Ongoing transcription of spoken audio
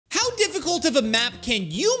difficult of a map can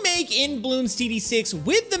you make in Bloons TD6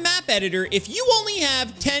 with the map editor if you only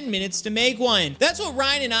have 10 minutes to make one? That's what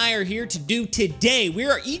Ryan and I are here to do today. We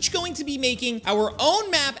are each going to be making our own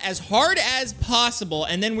map as hard as possible,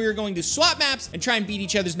 and then we're going to swap maps and try and beat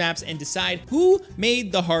each other's maps and decide who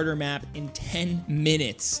made the harder map in 10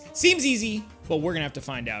 minutes. Seems easy, but we're gonna have to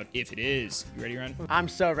find out if it is. You ready, Ryan? I'm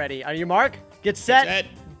so ready. Are you, Mark? Get set.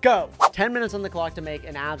 Go. 10 minutes on the clock to make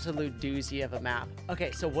an absolute doozy of a map. Okay,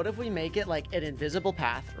 so what if we make it like an invisible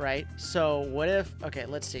path, right? So what if, okay,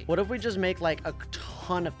 let's see. What if we just make like a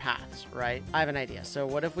ton of paths, right? I have an idea. So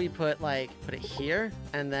what if we put it here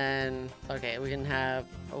and then, okay, we can have,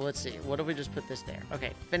 let's see. What if we just put this there? Okay,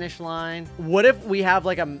 finish line. What if we have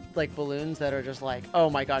like balloons that are just like, oh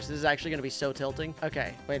my gosh, this is actually gonna be so tilting.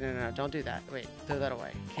 Okay, wait, no, don't do that. Wait, throw that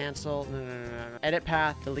away. Cancel, no. Edit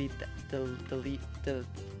path, delete,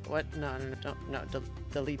 what? No,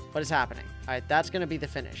 delete. What is happening? All right, that's gonna be the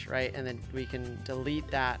finish, right? And then we can delete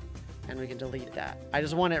that, and we can delete that. I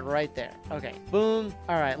just want it right there. Okay, boom.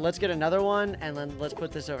 All right, let's get another one, and then let's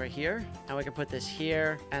put this over here, and we can put this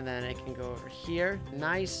here, and then it can go over here.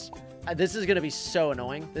 Nice. This is gonna be so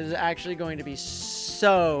annoying. This is actually going to be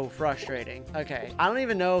so frustrating. Okay, I don't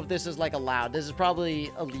even know if this is like allowed. This is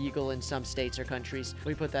probably illegal in some states or countries.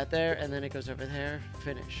 We put that there, and then it goes over there.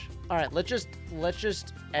 Finish. All right, let's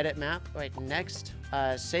just edit map. Wait, next,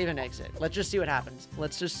 save and exit. Let's just see what happens.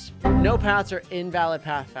 No paths or invalid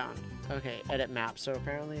path found. Okay, edit map. So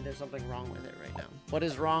apparently there's something wrong with it right now. What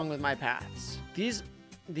is wrong with my paths?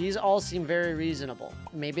 These all seem very reasonable.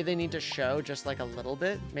 Maybe they need to show just like a little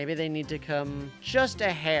bit. Maybe they need to come just a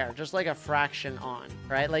hair, just like a fraction on,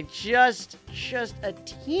 right? Like just a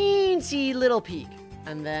teensy little peak.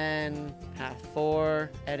 And then path 4,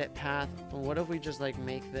 edit path. What if we just like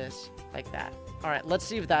make this like that? All right, let's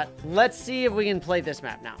see if we can play this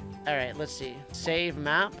map now. All right, let's see. Save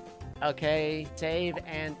map. Okay, save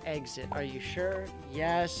and exit. Are you sure?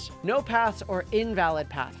 Yes. No paths or invalid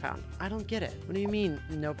path found. I don't get it. What do you mean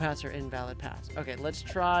no paths or invalid paths? Okay, let's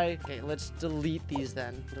try. Okay, let's delete these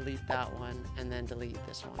then. Delete that one and then delete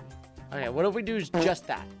this one. Okay, what if we do just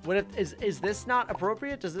that? What if, is this not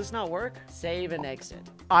appropriate? Does this not work? Save and exit.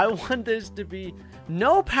 I want this to be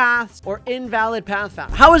no paths or invalid path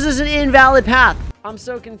found. How is this an invalid path? I'm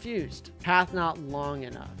so confused. Path not long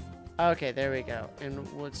enough. Okay, there we go. And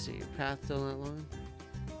let's see, path still not long.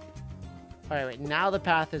 All right, wait, now the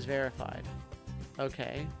path is verified.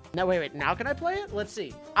 Okay. No, wait, now can I play it? Let's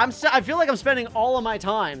see. I feel like I'm spending all of my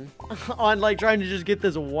time on like trying to just get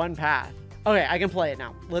this one path. Okay, I can play it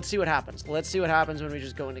now. Let's see what happens. Let's see what happens when we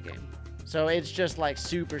just go into game. So it's just like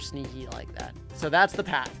super sneaky like that. So that's the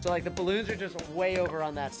path. So like the balloons are just way over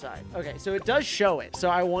on that side. Okay, so it does show it. So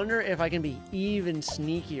I wonder if I can be even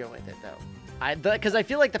sneakier with it though. Because I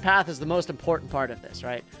feel like the path is the most important part of this,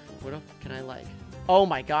 right? What else can I like? Oh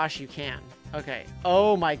my gosh, you can. Okay.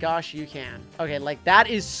 Oh my gosh, you can. Okay, like that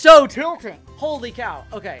is so tilting. Holy cow.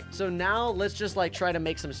 Okay, so now let's just like try to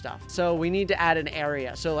make some stuff. So we need to add an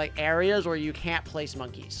area. So like areas where you can't place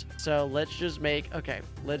monkeys. So let's just make, okay,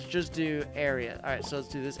 let's just do area. All right, so let's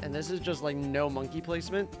do this. And this is just like no monkey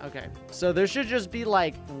placement. Okay, so there should just be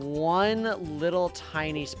like one little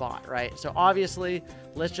tiny spot, right? So obviously,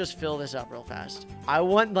 let's just fill this up real fast. I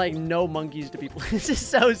want like no monkeys to be This is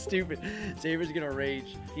so stupid. Sabre's gonna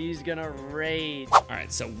rage. He's gonna rage. All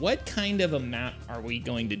right, so what kind of a map are we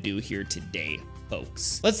going to do here today,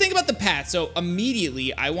 folks? Let's think about the path. So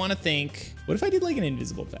immediately I want to think, what if I did like an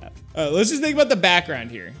invisible path? Let's just think about the background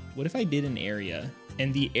here. What if I did an area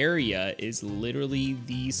and the area is literally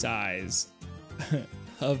the size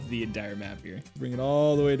of the entire map here? Bring it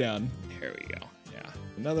all the way down. There we go.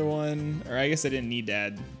 Another one, or I guess I didn't need to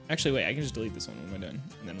add. Actually, wait, I can just delete this one when we're done,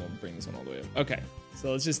 and then we'll bring this one all the way up. Okay,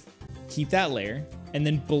 so let's just keep that layer, and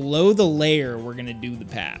then below the layer, we're gonna do the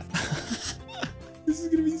path. This is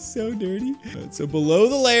gonna be so dirty. Right, so below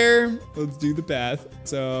the layer, let's do the path.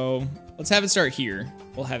 So let's have it start here.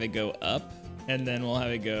 We'll have it go up, and then we'll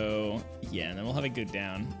have it go, yeah, and then we'll have it go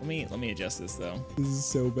down. Let me adjust this though. This is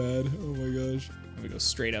so bad. Oh my gosh. We go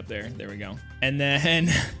straight up there. There we go. And then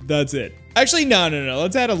that's it. Actually, no.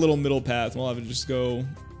 Let's add a little middle path. We'll have it just go,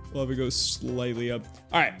 we'll have it go slightly up.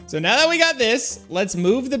 All right. So now that we got this, let's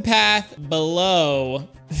move the path below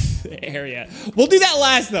the area. We'll do that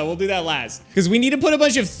last though. We'll do that last because we need to put a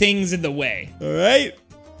bunch of things in the way. All right.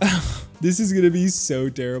 This is going to be so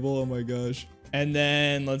terrible. Oh my gosh. And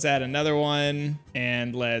then let's add another one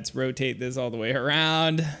and let's rotate this all the way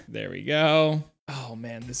around. There we go. Oh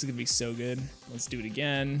man, this is gonna be so good. Let's do it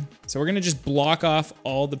again. So we're gonna just block off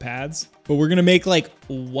all the paths, but we're gonna make like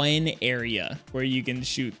one area where you can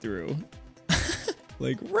shoot through.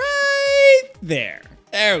 Like right there.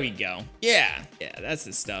 There we go. Yeah, that's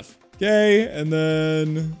the stuff. Okay, and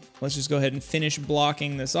then let's just go ahead and finish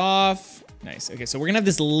blocking this off. Nice. Okay, so we're gonna have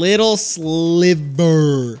this little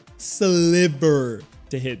sliver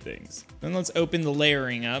to hit things. Then let's open the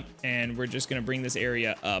layering up, and we're just gonna bring this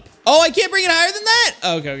area up. Oh, I can't bring it higher than that.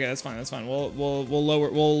 Okay, that's fine. That's fine.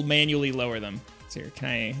 We'll manually lower them. So here,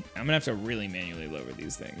 I'm gonna have to really manually lower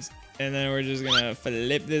these things. And then we're just gonna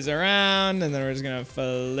flip this around, and then we're just gonna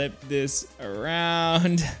flip this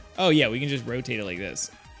around. Oh yeah, we can just rotate it like this.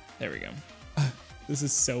 There we go. This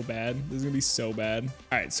is so bad. This is gonna be so bad.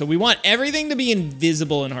 All right, so we want everything to be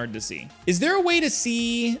invisible and hard to see. Is there a way to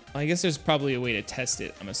see? I guess there's probably a way to test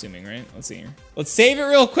it, I'm assuming, right? Let's see here. Let's save it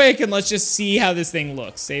real quick and let's just see how this thing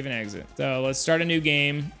looks. Save and exit. So let's start a new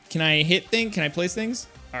game. Can I Can I place things?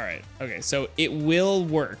 All right, okay, so it will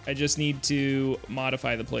work. I just need to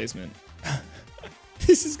modify the placement.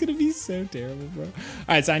 This is gonna be so terrible, bro. All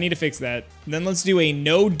right, so I need to fix that. Then let's do a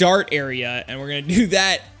no dart area, and we're gonna do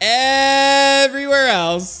that everywhere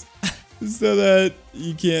else so that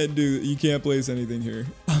you can't place anything here.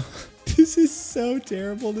 This is so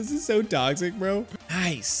terrible. This is so toxic, bro.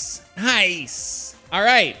 Nice. All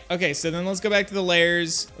right, okay, so then let's go back to the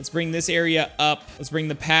layers. Let's bring this area up. Let's bring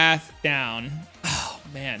the path down. Oh,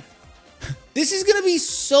 man. This is gonna be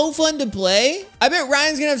so fun to play. I bet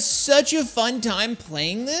Ryan's gonna have such a fun time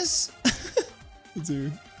playing this. Let's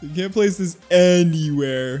see. You can't place this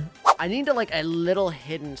anywhere. I need to like a little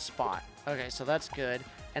hidden spot. Okay, so that's good.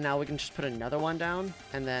 And now we can just put another one down,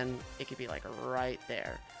 and then it could be like right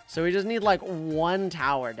there. So we just need like one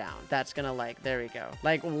tower down. That's gonna like, there we go.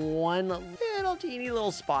 Like one little teeny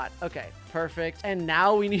little spot. Okay, perfect. And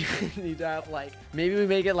now we need to have like, maybe we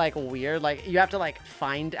make it like weird. Like you have to like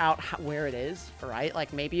find out where it is, right?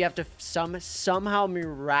 Like maybe you have to somehow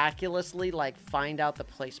miraculously like find out the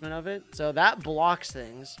placement of it. So that blocks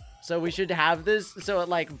things. So we should have this so it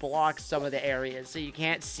like blocks some of the areas so you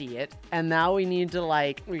can't see it. And now we need to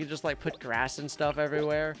like, we can just like put grass and stuff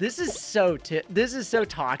everywhere. This is so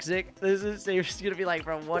toxic. This is seriously gonna be like,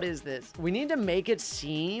 bro, what is this? We need to make it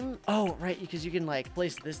seem, oh, right, because you can like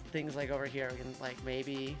place things like over here. We can like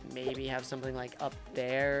maybe have something like up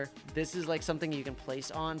there. This is like something you can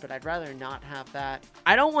place on, but I'd rather not have that.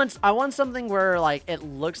 I want something where like it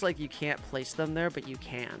looks like you can't place them there, but you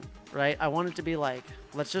can. Right? I want it to be like,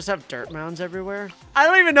 let's just have dirt mounds everywhere. I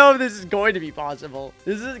don't even know if this is going to be possible.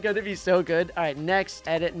 This is going to be so good. All right, next,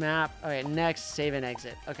 edit map. All right, next, save and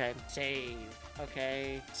exit. Okay, save.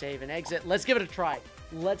 Okay, save and exit. Let's give it a try.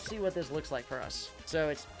 Let's see what this looks like for us. So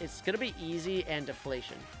it's going to be easy and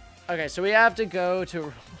deflation. Okay, so we have to go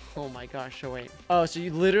to, oh my gosh, so wait. Oh, so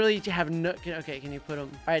you literally have no, okay, can you put them?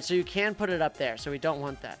 All right, so you can put it up there, so we don't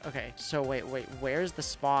want that. Okay, so wait, where's the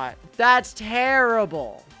spot? That's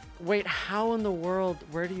terrible. Wait, how in the world,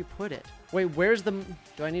 where do you put it? Wait, where's the,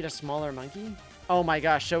 do I need a smaller monkey? Oh my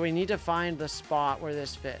gosh, so we need to find the spot where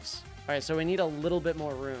this fits. All right, so we need a little bit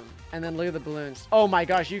more room. And then look at the balloons. Oh my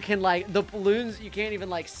gosh, you can like, the balloons, you can't even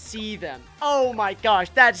like see them. Oh my gosh,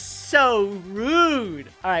 that's so rude.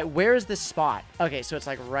 All right, where's the spot? Okay, so it's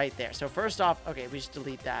like right there. So first off, okay, we just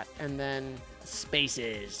delete that. And then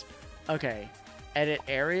spaces. Okay, edit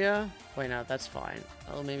area. Wait, no, that's fine.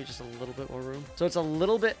 Oh, maybe just a little bit more room. So it's a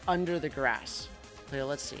little bit under the grass. Okay,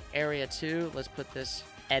 let's see. Area 2. Let's put this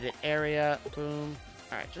edit area. Boom.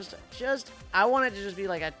 All right, I want it to just be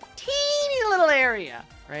like a teeny little area.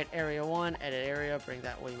 Right, area 1, edit area, bring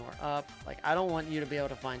that way more up. Like, I don't want you to be able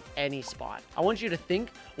to find any spot. I want you to think,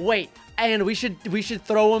 wait, and we should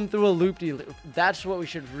throw them through a loop-de-loop. That's what we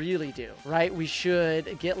should really do, right? We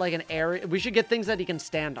should get like an area. We should get things that he can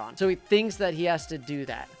stand on. So he thinks that he has to do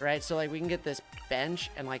that, right? So like we can get this bench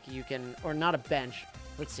and like you can, or not a bench.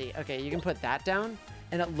 Let's see. Okay, you can put that down.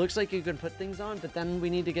 And it looks like you can put things on, but then we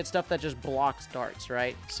need to get stuff that just blocks darts,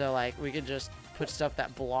 right? So like we could just put stuff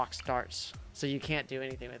that blocks darts. So you can't do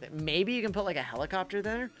anything with it. Maybe you can put like a helicopter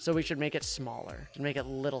there. So we should make it smaller. Make it a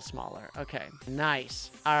little smaller. Okay,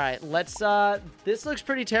 nice. All right, let's, this looks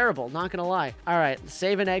pretty terrible, not gonna lie. All right,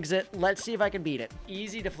 save and exit. Let's see if I can beat it.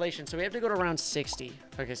 Easy deflation, so we have to go to around 60.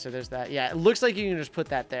 Okay, so there's that. Yeah, it looks like you can just put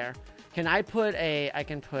that there. Can I put I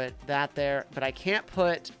can put that there, but I can't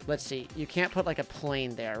put, let's see, you can't put like a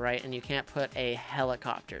plane there, right? And you can't put a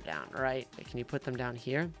helicopter down, right? Can you put them down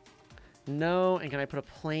here? No. And can I put a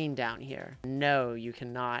plane down here? No, you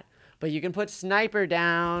cannot. But you can put sniper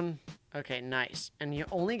down. Okay, nice. And you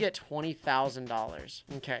only get $20,000.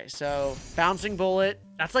 Okay, so bouncing bullet.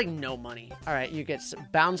 That's like no money. All right, you get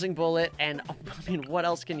bouncing bullet, and I mean, what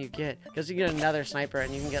else can you get? Because you get another sniper,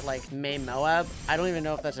 and you can get like May Moab. I don't even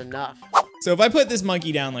know if that's enough. So if I put this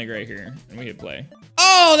monkey down like right here, and we hit play.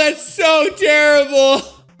 Oh, that's so terrible.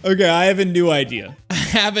 Okay, I have a new idea.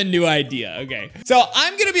 have a new idea. Okay. So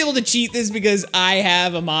I'm going to be able to cheat this because I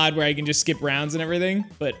have a mod where I can just skip rounds and everything.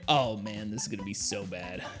 But, oh man, this is going to be so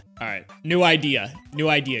bad. All right. New idea. New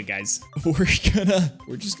idea, guys. We're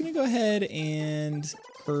just going to go ahead and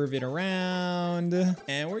curve it around.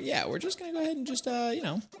 And we're just going to go ahead and just,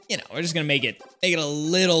 we're just going to make it a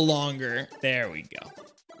little longer. There we go.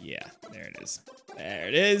 Yeah, there it is. There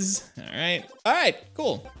it is. All right. All right,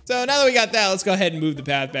 cool. So now that we got that, let's go ahead and move the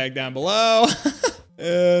path back down below.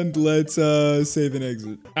 And let's save and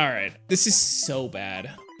exit. All right. This is so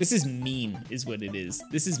bad. This is mean is what it is.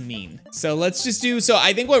 This is mean. So let's just do, so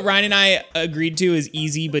I think what Ryan and I agreed to is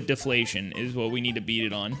easy, but deflation is what we need to beat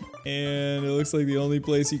it on. And it looks like the only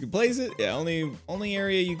place you can place it, yeah, only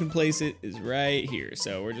area you can place it is right here.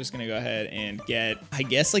 So we're just gonna go ahead and get, I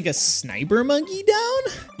guess, like a sniper monkey down?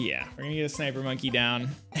 Yeah, we're gonna get a sniper monkey down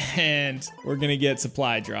and we're gonna get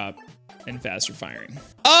supply drop and faster firing.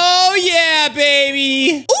 Oh yeah,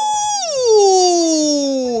 baby!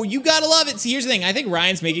 Ooh, you gotta love it. See, here's the thing. I think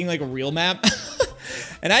Ryan's making like a real map.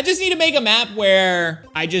 And I just need to make a map where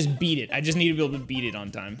I just beat it. I just need to be able to beat it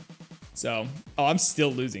on time. So, oh, I'm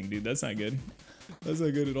still losing, dude. That's not good. That's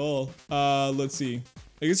not good at all. Let's see.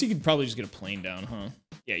 I guess you could probably just get a plane down, huh?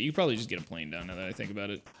 Yeah, you could probably just get a plane down now that I think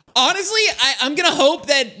about it. Honestly, I'm gonna hope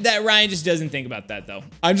that Ryan just doesn't think about that though.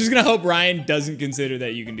 I'm just gonna hope Ryan doesn't consider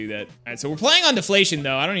that you can do that. All right, so we're playing on deflation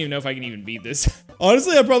though. I don't even know if I can even beat this.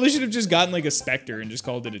 Honestly, I probably should have just gotten like a Spectre and just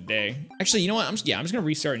called it a day. Actually, you know what? I'm just gonna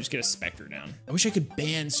restart and just get a Spectre down. I wish I could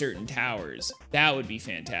ban certain towers. That would be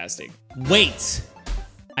fantastic. Wait,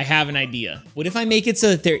 I have an idea. What if I make it so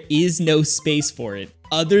that there is no space for it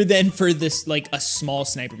other than for this, like a small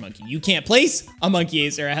sniper monkey? You can't place a monkey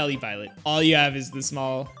ace or a heli pilot. All you have is the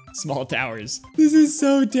small towers. This is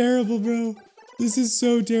so terrible, bro. This is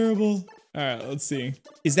so terrible. All right, let's see.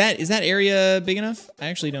 Is that area big enough? I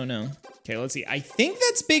actually don't know. Okay, let's see. I think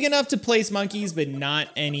that's big enough to place monkeys, but not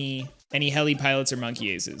any heli pilots or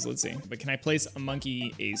monkey aces. Let's see. But can I place a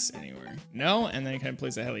monkey ace anywhere? No. And then can I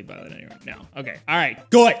place a heli pilot anywhere? No. Okay. All right.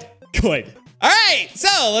 Good. Good. All right.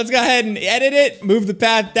 So let's go ahead and edit it. Move the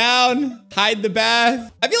path down. Hide the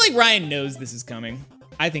path. I feel like Ryan knows this is coming.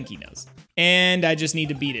 I think he knows. And I just need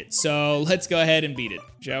to beat it. So let's go ahead and beat it,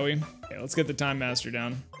 shall we? Okay, let's get the time master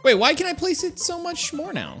down. Wait, why can I place it so much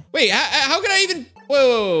more now? Wait, how can I even,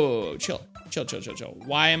 whoa, chill.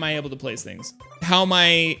 Why am I able to place things? How am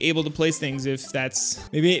I able to place things if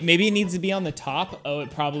that's, maybe it needs to be on the top? Oh, it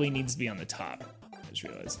probably needs to be on the top. I just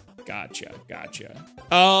realized. Gotcha.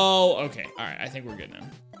 Oh, okay. All right, I think we're good now.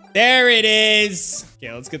 There it is.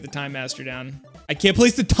 Okay, let's get the time master down. I can't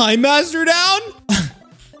place the time master down?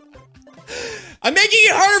 I'm making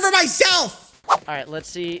it harder for myself. All right, let's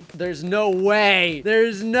see. There's no way.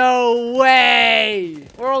 There's no way.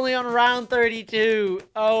 We're only on round 32.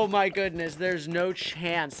 Oh my goodness. There's no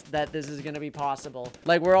chance that this is going to be possible.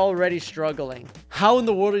 Like, we're already struggling. How in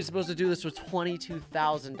the world are you supposed to do this with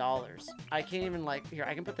 $22,000? I can't even, like, here,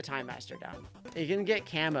 I can put the Time Master down. You can get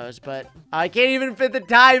camos, but I can't even fit the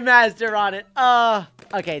Time Master on it.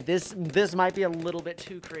 Okay, this might be a little bit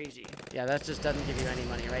too crazy. Yeah, that just doesn't give you any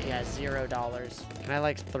money, right? Yeah, $0. Can I,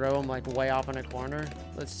 like, throw him, like, way off in a corner?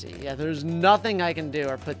 Let's see. Yeah, there's nothing I can do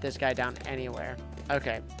or put this guy down anywhere.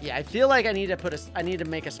 Okay. Yeah, I feel like I need to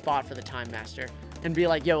make a spot for the Time Master and be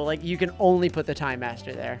like, yo, like, you can only put the Time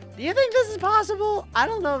Master there. Do you think this is possible? I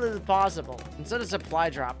don't know if this is possible. Instead of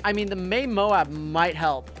supply drop. I mean, the May Moab might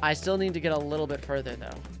help. I still need to get a little bit further,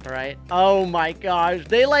 though. All right. Oh, my gosh.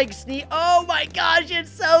 They, like, sneak. Oh, my gosh.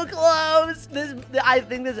 It's so close. I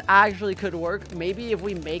think this actually could work. Maybe if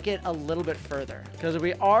we make it a little bit further. Because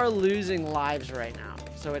we are losing lives right now.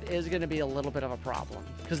 So it is going to be a little bit of a problem.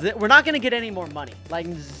 Because we're not going to get any more money. Like,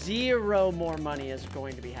 0 more money is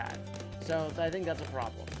going to be had. So I think that's a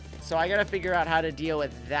problem. So I got to figure out how to deal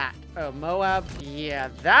with that. Oh, Moab. Yeah,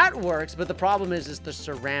 that works. But the problem is the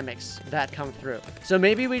ceramics that come through. So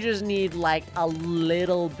maybe we just need like a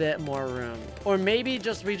little bit more room. Or maybe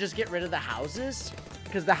we just get rid of the houses.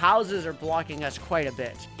 Because the houses are blocking us quite a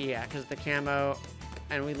bit. Yeah, because the camo...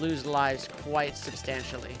 and we lose lives quite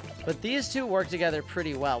substantially. But these two work together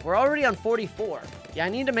pretty well. We're already on 44. Yeah, I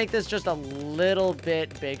need to make this just a little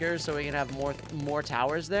bit bigger so we can have more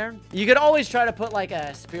towers there. You could always try to put like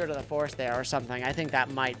a Spirit of the Forest there or something. I think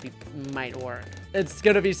that might work. It's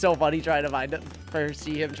gonna be so funny trying to find him or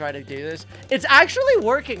see him try to do this. It's actually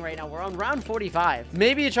working right now. We're on round 45.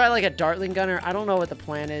 Maybe you try like a Dartling gunner. I don't know what the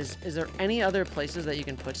plan is. Is there any other places that you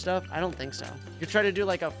can put stuff? I don't think so. You try to do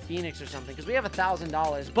like a Phoenix or something because we have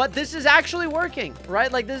 $1,000. But this is actually working,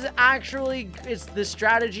 right? Like this is actually, the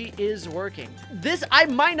strategy is working. This, I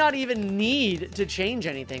might not even need to change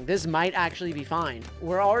anything. This might actually be fine.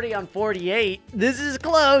 We're already on 48. This is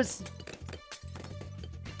close.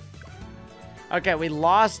 Okay, we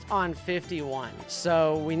lost on 51.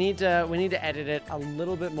 So we need to edit it a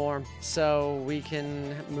little bit more so we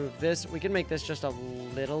can move this. We can make this just a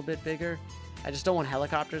little bit bigger. I just don't want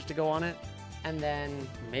helicopters to go on it. And then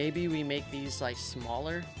maybe we make these like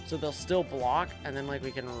smaller so they'll still block, and then like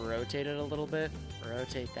we can rotate it a little bit.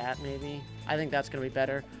 Rotate that maybe. I think that's gonna be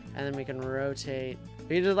better. And then we can rotate.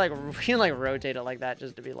 We can just like rotate it like that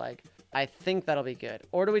just to be like, I think that'll be good.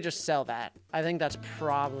 Or do we just sell that? I think that's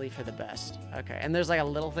probably for the best. Okay, and there's like a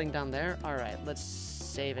little thing down there. All right, let's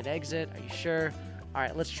save and exit. Are you sure? All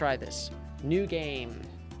right, let's try this. New game.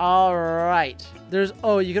 All right.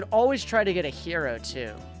 Oh, you could always try to get a hero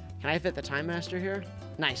too. Can I fit the Time Master here?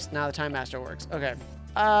 Nice, now the Time Master works. Okay.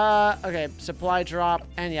 Okay, supply drop.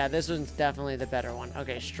 And yeah, this one's definitely the better one.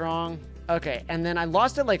 Okay, strong. Okay, and then I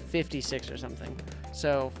lost it like 56 or something.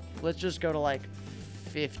 So let's just go to like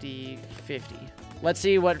 50. Let's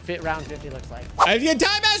see what round 50 looks like. I have to get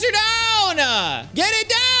Time Master down! Get it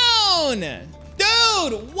down!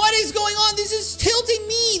 Dude, what is going on? This is tilting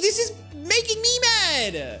me. This is making me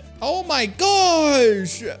mad. Oh my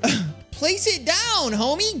gosh. Place it down,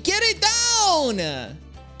 homie. Get it down.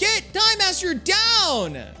 Get Time Master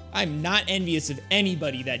down. I'm not envious of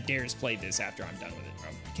anybody that dares play this after I'm done with it, bro.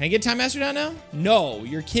 Can I get Time Master down now? No,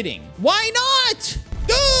 you're kidding. Why not?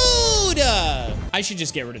 Dude! I should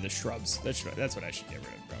just get rid of the shrubs. That's what I should get rid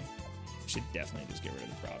of, bro. I should definitely just get rid of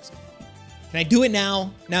the props. Can I do it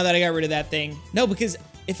now? Now that I got rid of that thing? No, because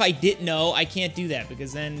if I didn't know, I can't do that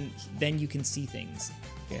because then you can see things.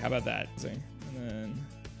 Okay, how about that? And then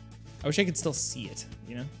I wish I could still see it,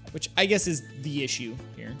 you know? Which I guess is the issue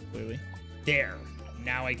here, clearly. There.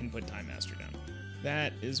 Now I can put Time Master down.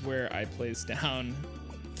 That is where I place down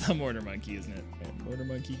the Mortar Monkey, isn't it? Okay, Mortar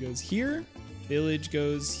Monkey goes here. Village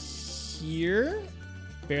goes here.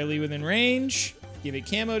 Barely within range. Give it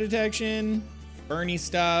camo detection. Bernie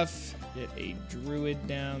stuff. Get a druid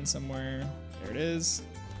down somewhere. There it is.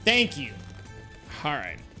 Thank you. All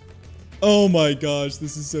right. Oh my gosh,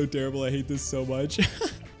 this is so terrible. I hate this so much.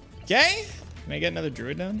 Okay. Can I get another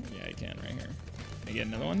druid down? Yeah, I can right here. Can I get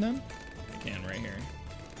another one done? I can right here.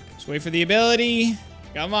 Just wait for the ability.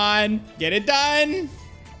 Come on. Get it done.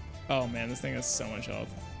 Oh man, this thing has so much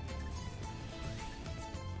health.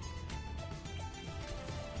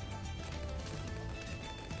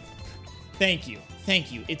 Thank you.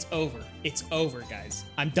 Thank you. It's over. It's over, guys.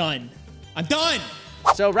 I'm done. I'm done.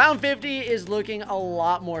 So round 50 is looking a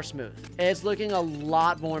lot more smooth. It's looking a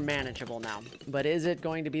lot more manageable now. But is it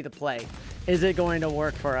going to be the play? Is it going to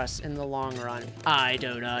work for us in the long run? I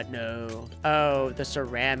do not know. Oh, the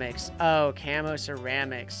ceramics. Oh, camo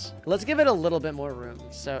ceramics. Let's give it a little bit more room.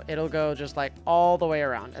 So it'll go just like all the way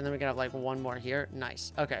around. And then we can have like one more here.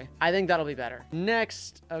 Nice. Okay. I think that'll be better.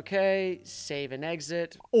 Next. Okay. Save and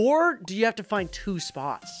exit. Or do you have to find 2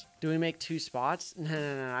 spots? Do we make 2 spots? No.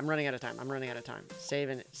 I'm running out of time. Save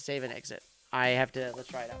and exit. I have to, let's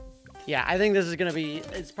try it out. Yeah, I think this is gonna be,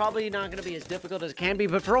 it's probably not gonna be as difficult as it can be,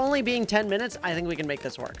 but for only being 10 minutes, I think we can make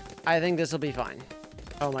this work. I think this will be fine.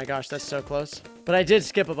 Oh my gosh, that's so close. But I did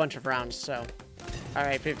skip a bunch of rounds, so. All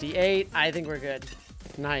right, 58, I think we're good.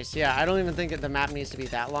 Nice, yeah, I don't even think that the map needs to be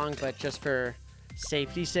that long, but just for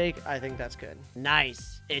safety's sake, I think that's good.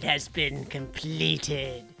 Nice, it has been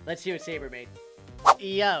completed. Let's see what Sabre made.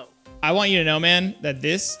 Yo. I want you to know, man, that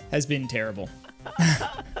this has been terrible.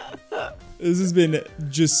 This has been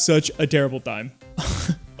just such a terrible time.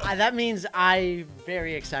 That means I'm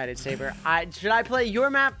very excited, Sabre. Should I play your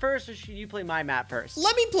map first, or should you play my map first?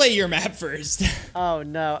 Let me play your map first. Oh,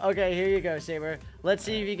 no. Okay, here you go, Sabre. Let's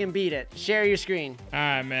see if you can beat it. Share your screen. All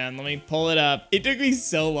right, man. Let me pull it up. It took me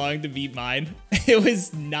so long to beat mine. It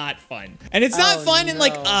was not fun. And it's not fun in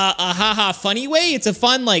like a haha funny way. It's a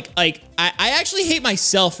fun I actually hate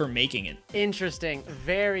myself for making it. Interesting.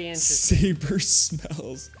 Very interesting. Sabre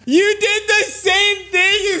smells. You did the same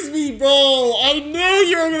thing as me, bro. I knew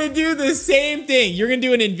you were going to do the same thing. You're going to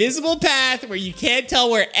do an invisible path where you can't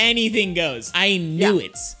tell where anything goes. I knew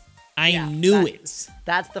it. I knew it.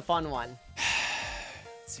 That's the fun one.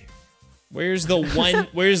 Where's the one?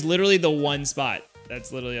 Where's literally the one spot?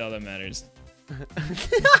 That's literally all that matters.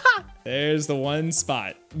 There's the one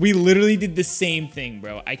spot. We literally did the same thing,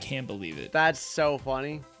 bro. I can't believe it. That's so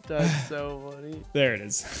funny. That's so funny. There it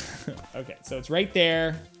is. Okay, so it's right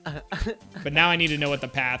there. But now I need to know what the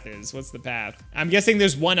path is. What's the path? I'm guessing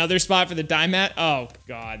there's one other spot for the time mat. Oh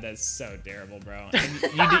God, that's so terrible, bro.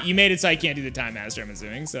 And you made it so I can't do the time master, I'm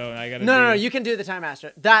assuming. So I gotta. No, you can do the time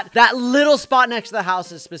master. That little spot next to the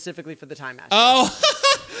house is specifically for the time master. Oh,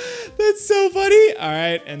 that's so funny. All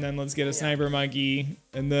right, and then let's get a sniper monkey,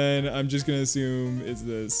 and then I'm just gonna assume it's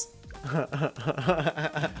this.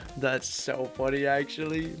 That's so funny,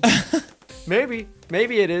 actually. Maybe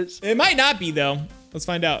it is. It might not be though. Let's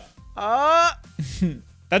find out.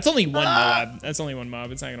 That's only one mob. That's only one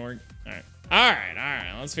mob. It's not gonna work. All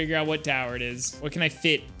right. Let's figure out what tower it is. What can I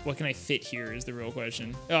fit? What can I fit here is the real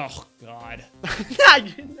question. Oh God.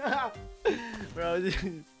 Bro.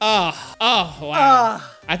 Oh wow.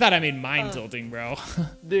 I thought I made mind tilting, bro.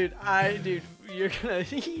 Dude, you're gonna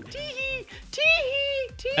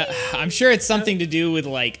I'm sure it's something to do with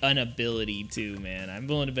like an ability too, man. I'm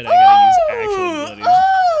willing to bet I gotta use actual abilities.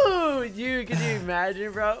 Oh, can you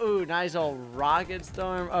imagine, bro? Ooh, nice old rocket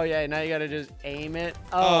storm. Oh yeah, now you gotta just aim it.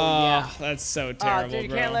 Oh yeah. That's so terrible, dude, you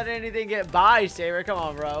bro. can't let anything get by, Sabre. Come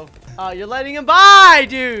on, bro. Oh, you're letting him by,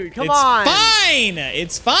 dude. Come on.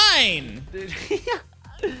 It's fine. Dude.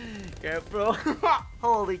 Yeah, bro.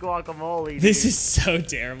 Holy guacamole, dude. This is so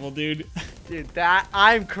terrible, dude. Dude,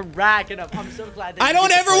 I'm cracking up. I'm so glad that I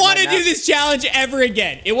don't ever want to do this challenge ever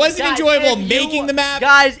again. It wasn't enjoyable making the map.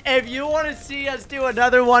 Guys, if you want to see us do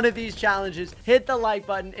another one of these challenges, hit the like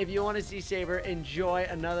button. If you want to see Sabre enjoy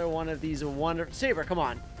another one of these wonderful... Sabre, come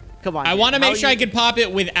on. Come on. I want to make sure I could pop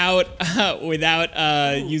it without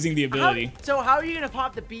using the ability. So how are you going to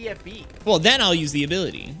pop the BFB? Well, then I'll use the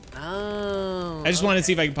ability. Oh. I just want to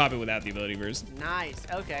see if I can pop it without the ability first. Nice.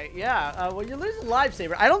 Okay. Yeah. Well, you're losing live,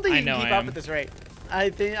 Sabre. I don't think you can keep up at this rate.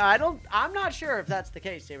 I'm not sure if that's the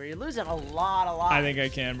case, Sabre. You're losing a lot of lives. I think I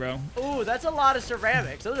can, bro. Ooh, that's a lot of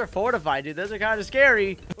ceramics. Those are fortified, dude. Those are kind of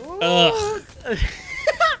scary. Ooh. Ugh.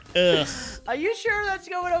 Ugh. Are you sure that's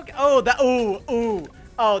going okay? Oh, ooh.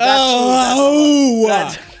 Oh,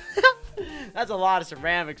 that's a lot of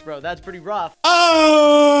ceramics, bro. That's pretty rough.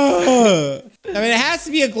 Oh! I mean, it has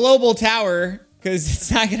to be a global tower because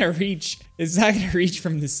it's not gonna reach. It's not gonna reach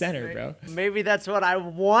from the center, bro. Maybe that's what I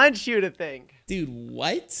want you to think. Dude,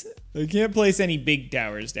 what? I can't place any big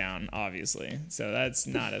towers down, obviously. So that's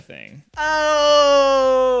not a thing.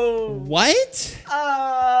 Oh! What? Oh!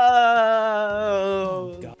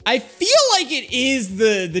 God. I feel like it is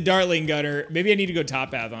the Dartling Gunner. Maybe I need to go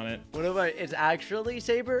top path on it. What about it's actually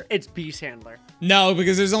Sabre? It's Beast Handler. No,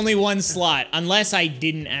 because there's only one slot. Unless I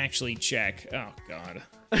didn't actually check. Oh, God.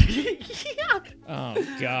 Oh,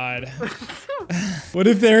 God. What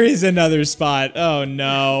if there is another spot? Oh,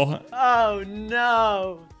 no. Oh,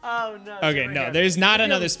 no. Oh, no. Okay, no, there's not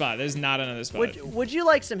another spot. There's not another spot. Would you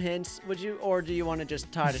like some hints? Or do you want to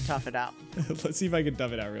just try to tough it out? Let's see if I can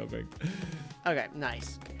tough it out real quick. Okay,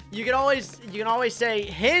 nice. You can always say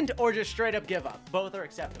hint or just straight up give up. Both are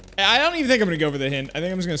acceptable. I don't even think I'm gonna go for the hint. I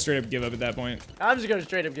think I'm just gonna straight up give up at that point. I'm just gonna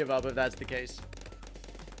straight up give up if that's the case.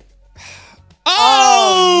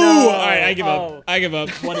 Oh! No. All right, I give up. I give up.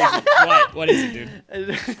 What is it? What is it, dude?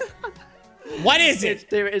 What is it?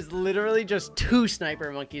 There is literally just 2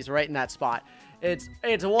 sniper monkeys right in that spot. It's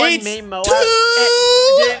one main Moab.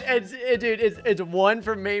 It's one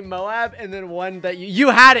for main Moab and then one that you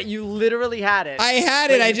had it. You literally had it. I had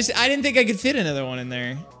it. I didn't think I could fit another one in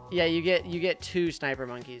there. Yeah, you get 2 sniper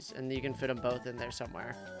monkeys and you can fit them both in there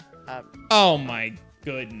somewhere. Oh my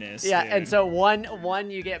goodness. Yeah, dude. and so one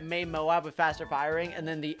you get main Moab with faster firing, and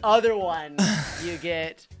then the other one you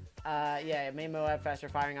get main Moab faster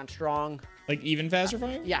firing on strong. Like even faster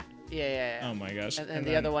firing? Yeah. Oh my gosh. And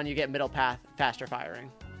the other one you get middle path faster firing.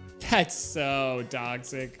 That's so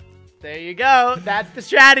toxic. There you go. That's the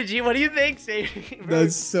strategy. What do you think, Sadie?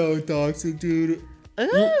 That's so toxic, dude.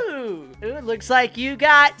 Ooh, it looks like you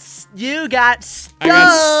got stumped.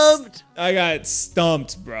 I got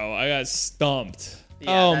stumped, bro. I got stumped.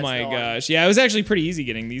 Yeah, oh my gosh. Yeah, it was actually pretty easy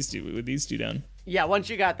getting these two down. Yeah, once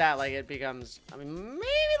you got that, like it becomes, I mean, maybe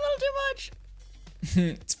a little too much.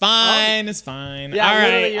 It's fine. It's fine. Yeah, all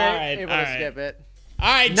right. Able to skip it.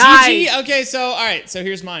 All right, nice. GG. Okay, so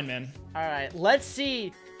here's mine, man. All right, let's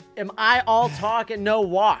see. Am I all talk and no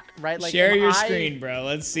walk, right? Like share your screen, bro.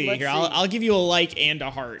 Let's see. Here, I'll give you a like and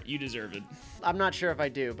a heart. You deserve it. I'm not sure if I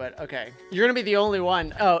do, but okay. You're gonna be the only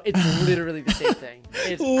one. Oh, it's literally the same thing.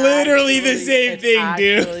 It's literally the same thing,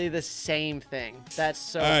 dude. It's literally the same thing. That's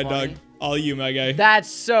so funny. All right, dog. All you, my guy.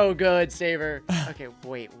 That's so good, Sabre. Okay,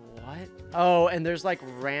 wait, what? Oh, and there's like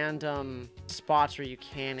random spots where you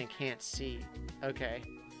can and can't see. Okay.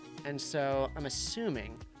 And so I'm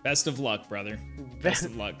assuming. Best of luck, brother. Best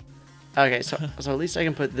of luck. Okay, so at least I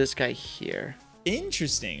can put this guy here.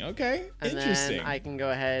 Interesting. Okay. And Interesting. then I can go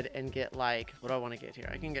ahead and get like, what do I want to get here?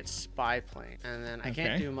 I can get spy plane, and then I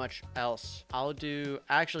can't do much else. I'll do,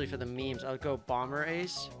 actually for the memes, I'll go bomber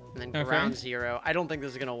ace and then ground zero. I don't think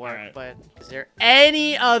this is gonna work, but is there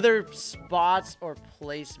any other spots or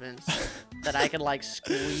placements that I could like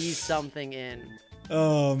squeeze something in?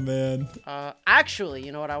 Oh man. Actually,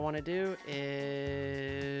 you know what I want to do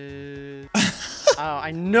is oh,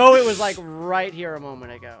 I know it was like right here a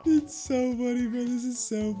moment ago. It's so funny, bro. This is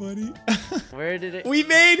so funny. Where did it? We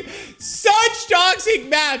made such toxic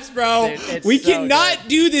maps, bro. Dude, we cannot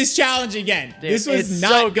do this challenge again. Dude, this was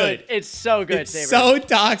not so good. It's so good, It's Sabre. so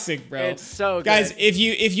toxic, bro. It's so good. Guys, if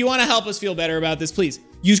you want to help us feel better about this, please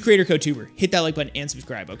use creator code Tuber. Hit that like button and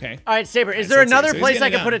subscribe, okay? All right, Sabre, is there another place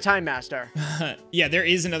I can go. put a time master? Yeah, there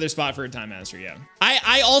is another spot for a time master, yeah.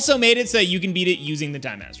 I also made it so that you can beat it using the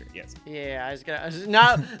time master, yes. Yeah,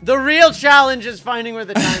 now, the real challenge is finding where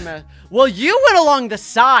the time master... Well, you went along the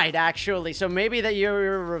side, actually, so maybe that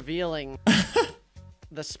you're revealing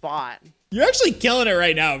the spot. You're actually killing it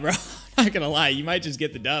right now, bro. I'm not gonna lie, you might just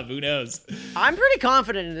get the dub. Who knows? I'm pretty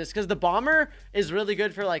confident in this because the bomber is really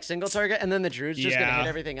good for like single target, and then the Druid's just gonna hit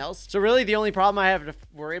everything else. So really, the only problem I have to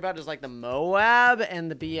worry about is like the Moab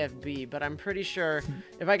and the BFB. But I'm pretty sure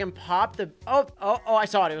if I can pop the oh, I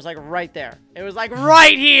saw it. It was like right there. It was like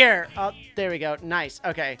right here. Oh, there we go. Nice.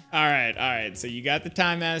 Okay. All right. So you got the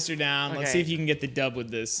time master down. Let's see if you can get the dub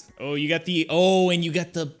with this. Oh, you got the and you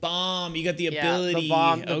got the bomb. You got the ability.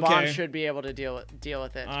 The bomb should be able to deal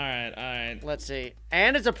with it. All right. Let's see.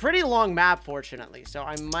 And it's a pretty long map, fortunately. So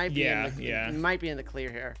I might be might be in the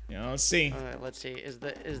clear here. Yeah, let's see. All right, let's see. Is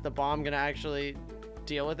the bomb gonna actually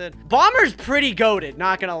deal with it? Bomber's pretty goated,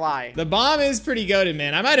 not gonna lie. The bomb is pretty goated,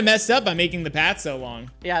 man. I might have messed up by making the path so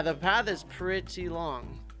long. Yeah, the path is pretty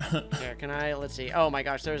long. Here, let's see. Oh my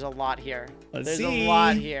gosh, there's a lot here. There's a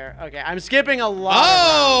lot here. Okay, I'm skipping a lot.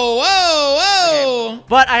 Whoa. Okay,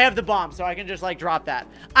 but I have the bomb, so I can just like drop that.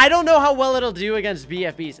 I don't know how well it'll do against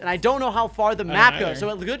BFBs, and I don't know how far the map goes. So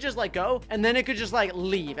it could just like go, and then it could just like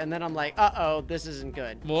leave, and then I'm like, uh-oh, this isn't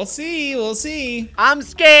good. We'll see. I'm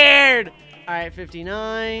scared. All right,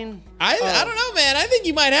 59. I don't know, man. I think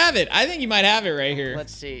you might have it. I think you might have it right here.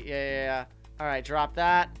 Let's see. Yeah. All right, drop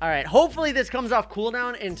that. All right, hopefully this comes off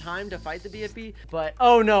cooldown in time to fight the BFB, but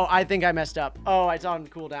oh no, I think I messed up. Oh, it's on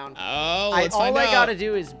cooldown. Oh, let's find all out. I gotta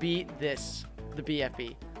do is beat the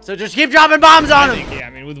BFB. So just keep dropping bombs on him. Yeah,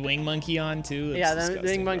 I mean, with Wing Monkey on too. Yeah, the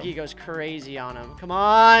Wing Monkey goes crazy on him. Come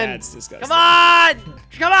on. That's disgusting.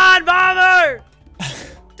 Come on, bomber.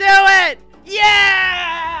 Do it.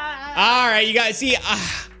 Yeah. All right, you guys see,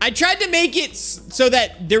 I tried to make it so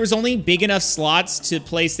that there was only big enough slots to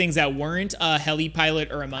place things that weren't a heli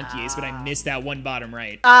pilot or a monkey ace, but I missed that one bottom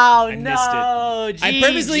right. Oh, I missed it. I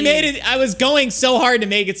purposely made it. I was going so hard to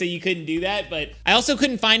make it so you couldn't do that, but I also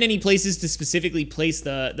couldn't find any places to specifically place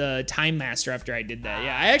the time master after I did that.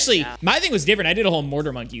 Yeah, I actually, my thing was different. I did a whole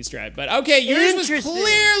mortar monkey strat, but okay, yours was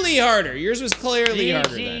clearly harder. Yours was clearly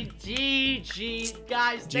harder then. GG,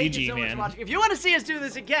 guys, thank you so much man. for watching. If you want to see us do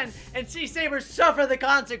this again and see Sabre suffer the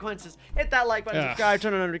consequences, hit that like button, subscribe,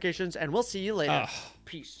 turn on notifications, and we'll see you later.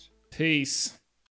 Peace.